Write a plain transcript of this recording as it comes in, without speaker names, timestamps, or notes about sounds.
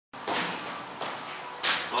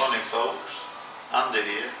folks, Andy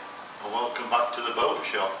here, and welcome back to the boat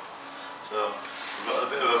shop. So we've got a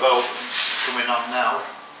bit of a boat coming on now,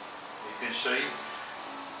 you can see.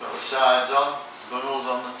 Got the sides on, gunnels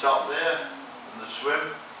on the top there, and the swim,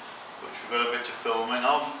 which we've got a bit of filming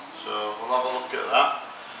of, so we'll have a look at that.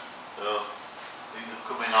 So these are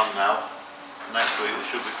coming on now. Next week they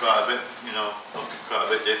should be quite a bit, you know, looking quite a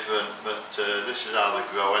bit different, but this is how they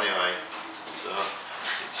grow anyway. So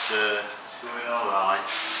it's going alright.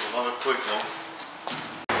 We'll have a quick look.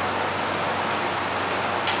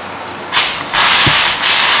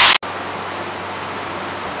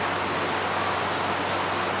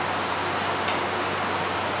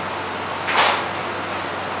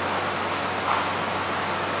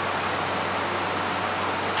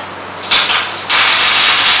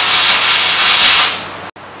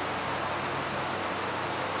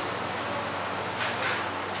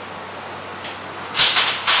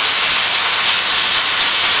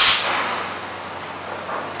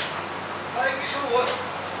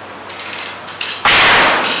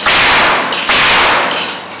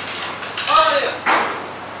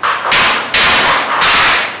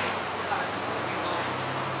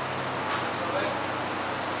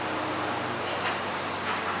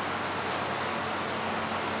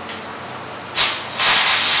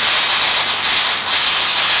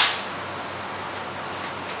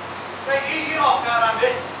 Easy off now,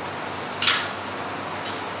 Andy.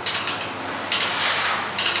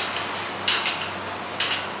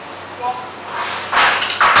 Go on.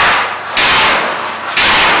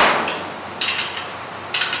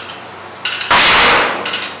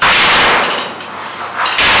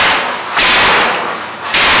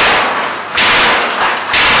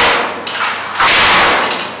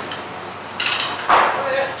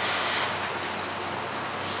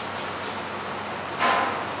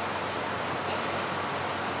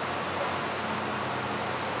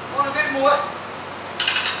 A bit more. A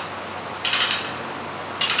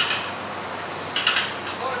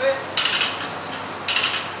bit.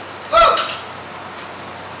 Go.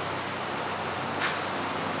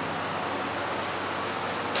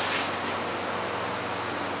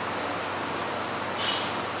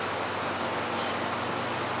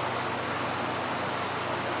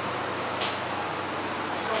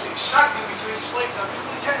 Something sagged in between its legs. I'm just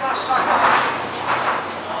going to take that sag off.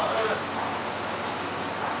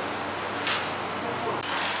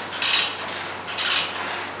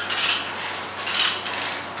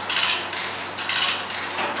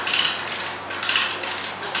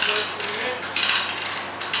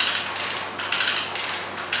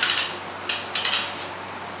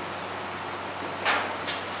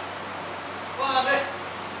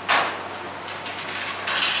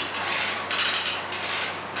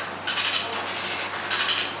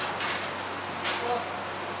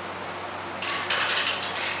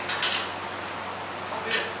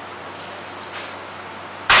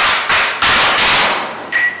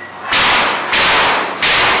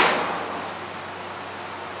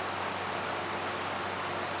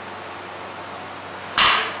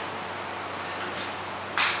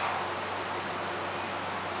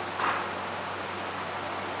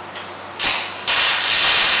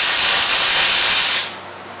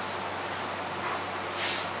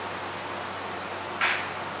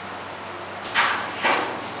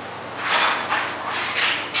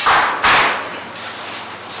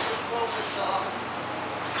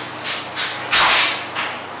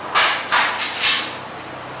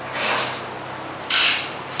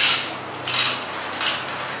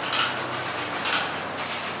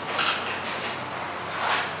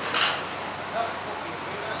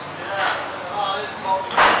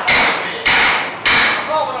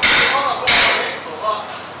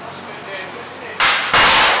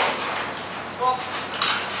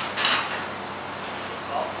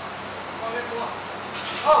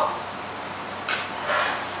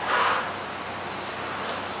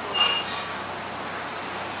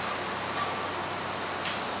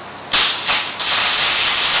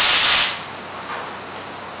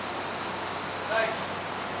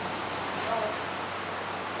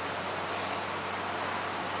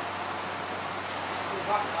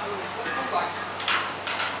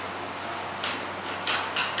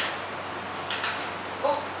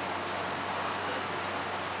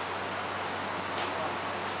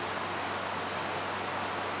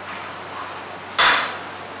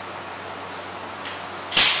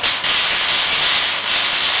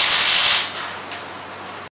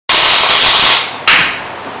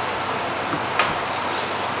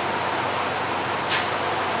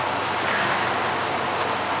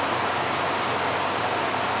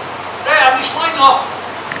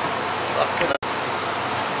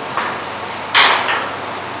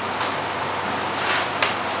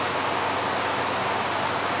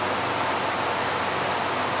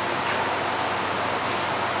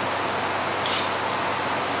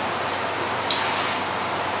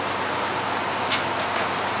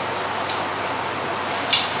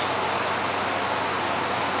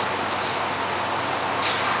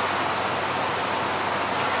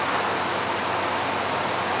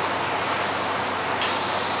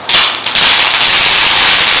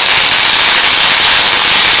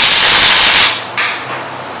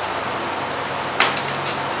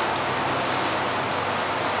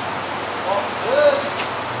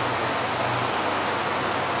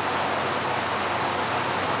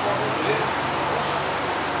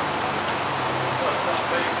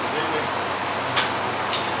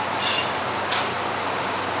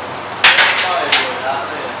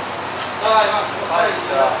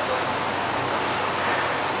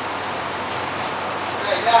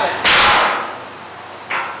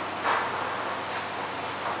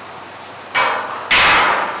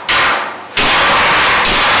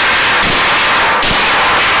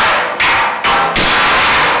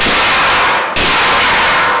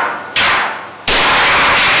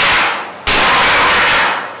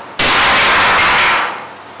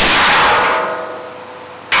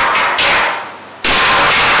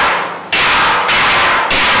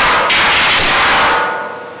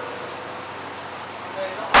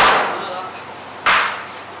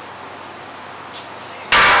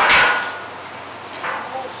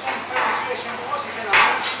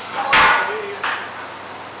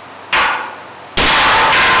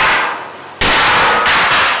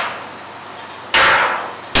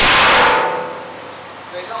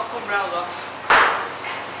 That'll come round that.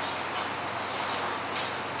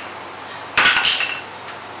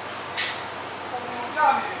 What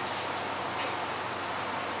time it is?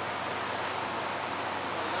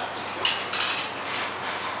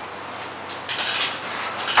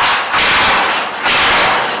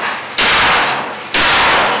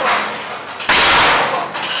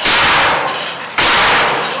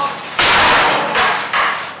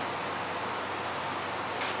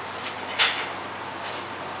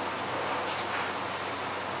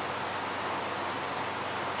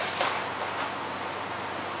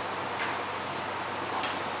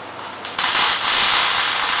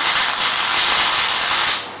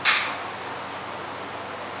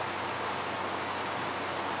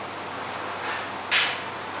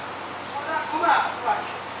 Come out, right.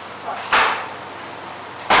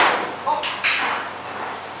 Up.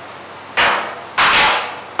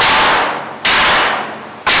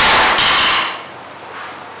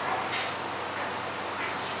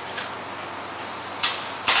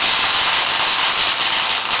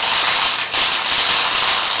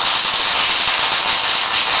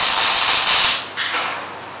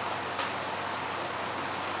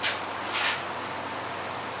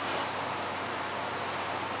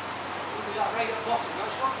 That right at the bottom,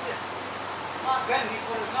 that's what's it. Might bend it,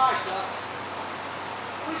 but it's nice that.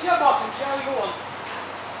 Which your bottom, shall you want?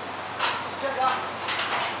 Check that.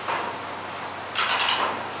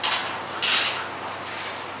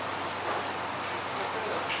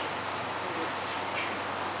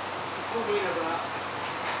 It's a good win of that.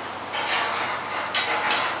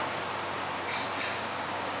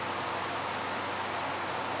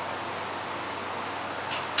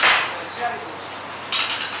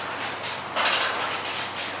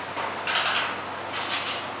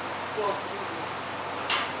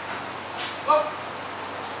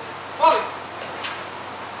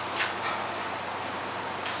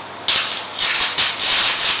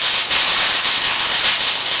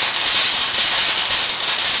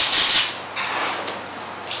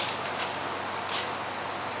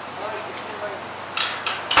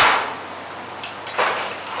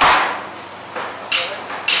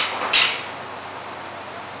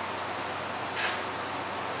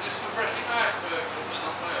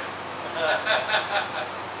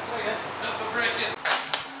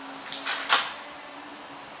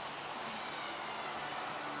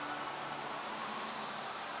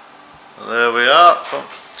 There we are, from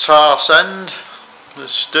tarse end, the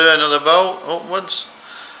stern of the boat upwards.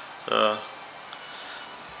 So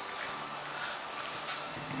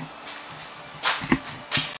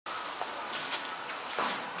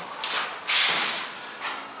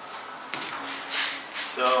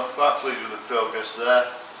quite pleased with the progress there.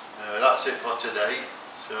 That's it for today.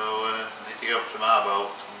 So I need to go up to my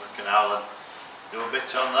boat on the canal and do a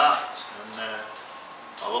bit on that, and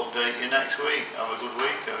I'll update you next week. Have a good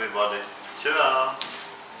week, everybody. Ta-ra!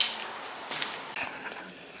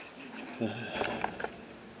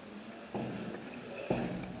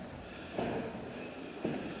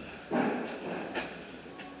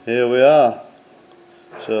 Here we are.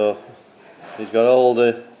 So he's got all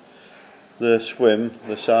the swim,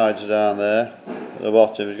 the sides down there, at the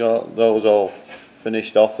bottom. He's got those all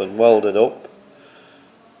finished off and welded up.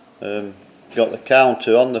 Got the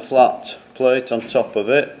counter on the flat plate on top of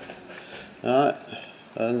it. Right,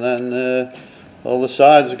 and then all the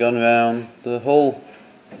sides have gone around the hull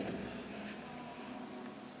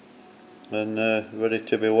and ready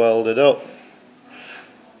to be welded up.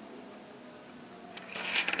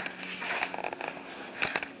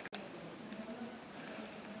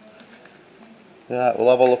 Right, we'll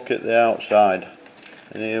have a look at the outside,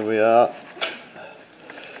 and here we are.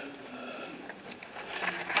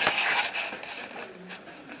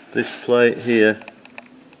 This plate here,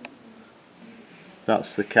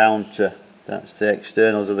 that's the counter, that's the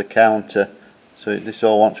externals of the counter, so this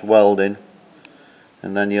all wants welding,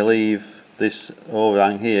 and then you leave this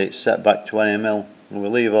overhang here, it's set back 20mm, and we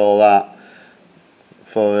leave all that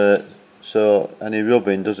for so any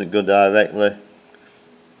rubbing doesn't go directly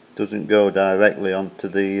onto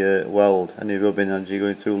the weld. Any rubbing as you're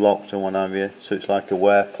going through locks and what have you, so it's like a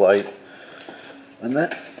wear plate. And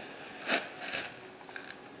then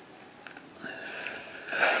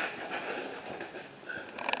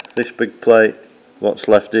this big plate, what's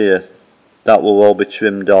left here, that will all be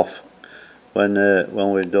trimmed off when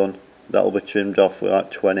we're done. That will be trimmed off with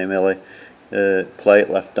like 20mm plate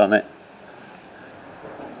left on it.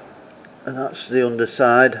 And that's the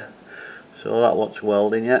underside, so that wants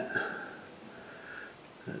welding yet.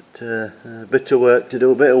 But, a bit of work to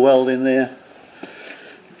do, a bit of welding there.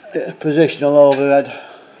 Bit of positional overhead.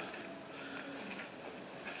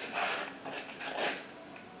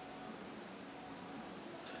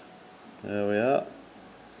 There we are.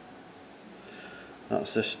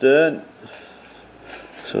 That's the stern.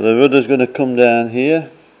 So the rudder's going to come down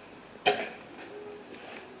here.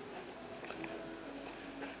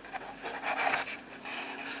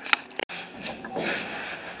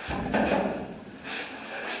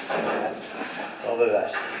 All the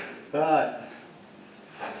rest. Right.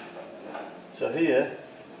 So here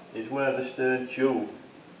is where the stern tube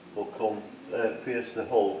will come, pierce the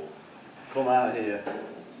hull, come out here,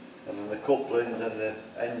 and then the couplings and the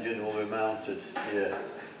engine will be mounted here.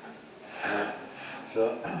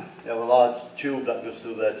 So you have a large tube that goes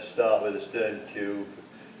through there to start with, the stern tube,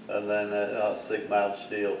 and then that's thick mild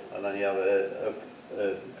steel, and then you have a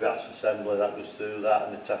brass assembly that goes through that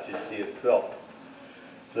and attaches to your prop.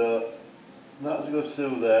 So that goes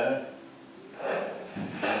through there.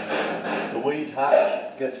 The weed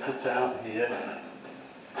hatch gets cut out here.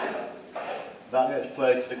 That gets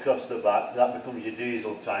plated across the back. That becomes your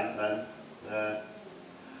diesel tank then.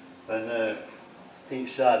 And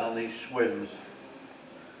each side on these swims,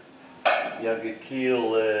 you have your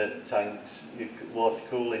keel tanks, your water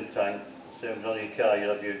cooling tank. Same as on your car, you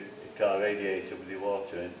have your car radiator with your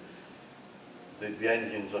water in. The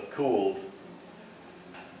engines are cooled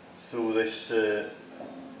through this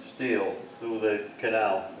steel, through the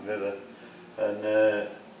canal, river, and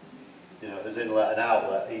you know, there's inlet and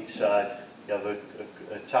outlet each side. You have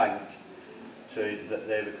a tank, so that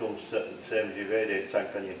they become the same as your radiator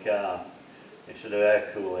tank on your car. Instead of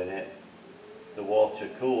air cooling it, the water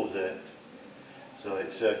cools it, so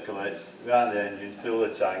it circulates around the engine, through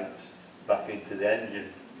the tanks, back into the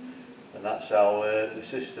engine. And that's how the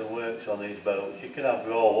system works on these boats. You can have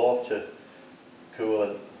raw water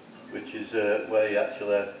coolant, which is where you actually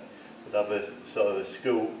would have a sort of a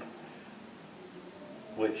scoop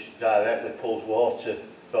which directly pulls water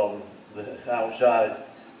from the outside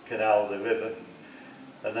canal of the river,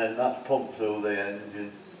 and then that's pumped through the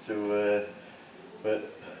engine to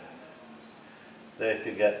but they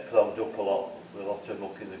can get clogged up a lot with a lot of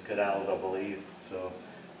muck in the canals, I believe. So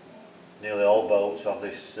nearly all boats have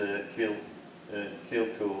this keel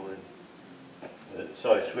cooling,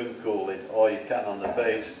 swim cooling, or you can on the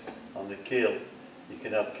base, on the keel, you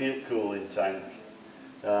can have keel cooling tank.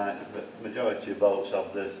 But majority of boats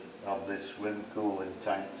have this swim cooling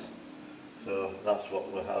tanks, so that's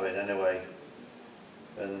what we're having anyway.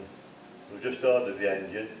 And we've just ordered the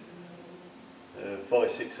engine,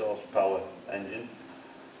 46 horsepower engine,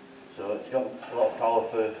 so it's got a lot of power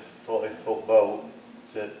for a 40-foot boat.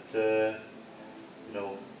 That you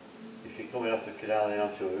know, if you're coming off the canal and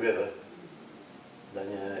onto a river, then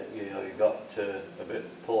you know, you've got a bit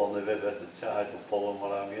of pull on the river, the tide will pull and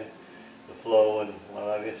what have you, the flow and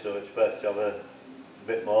what have you, so it's better to have a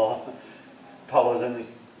bit more power than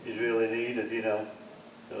is really needed, you know.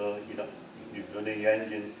 So you're running your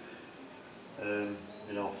engine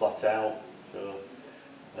you know, flat out. So,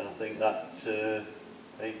 and I think that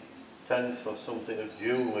 10th or something of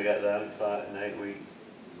June we get there. It's like an 8-week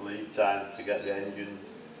lead time to get the engines,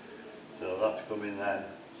 so that's coming then.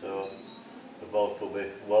 So the boat will be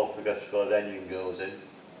well progressed before the engine goes in.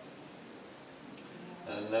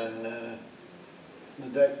 And then the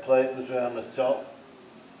deck plate was around the top,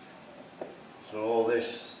 so all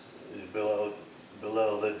this is below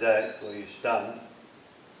the deck where you stand.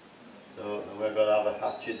 So we're going to have a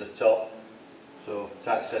hatch at the top, so to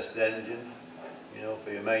access the engine, you know,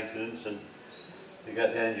 for your maintenance and to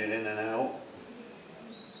get the engine in and out.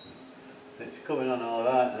 It's coming on all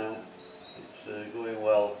right now. It's going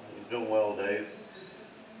well. You've done well, Dave,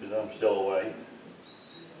 because I'm still away.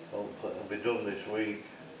 Hopefully it'll be done this week.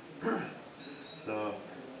 So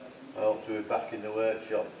I hope to be back in the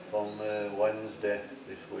workshop on Wednesday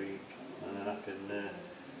this week, and then I can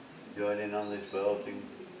join in on this boat and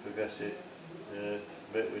progress it a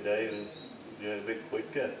bit with Dave and do it a bit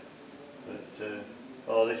quicker.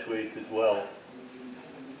 But this week as well,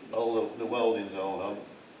 all the welding's all done,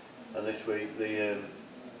 and this week the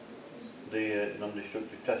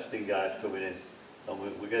non-destructive testing guy's coming in, and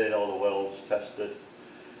we're getting all the welds tested.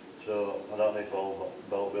 So I don't know if all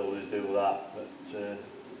boat builders do that, but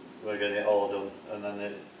we're getting it all done, and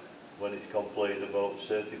then when it's complete, the boat's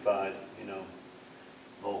certified, you know,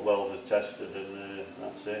 all welds are tested, and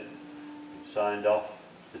that's it. It's signed off,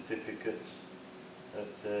 certificates.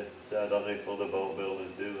 So I don't know if other boat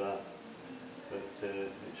builders do that, but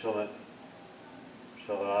it's something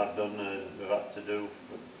sort of I've done, we've had to do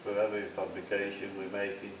for every fabrication. We're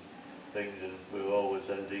making things, and we're always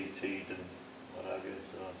NDT'd and what have you,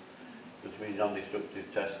 so just means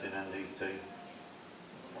non-destructive testing, NDT.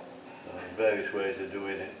 Various ways of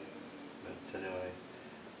doing it, but anyway,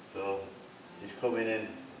 so he's coming in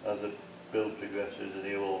as the build progresses, and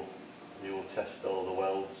he will test all the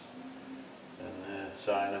welds and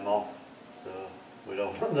sign them off, so we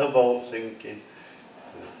don't want the boat sinking.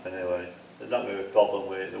 But anyway, there's not going to be a problem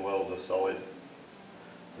with it, the welds are solid.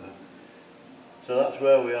 So that's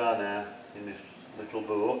where we are now in this little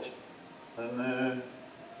boat, and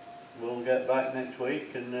we'll get back next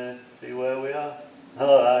week and see where we are.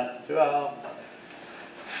 Alright, ta-ra.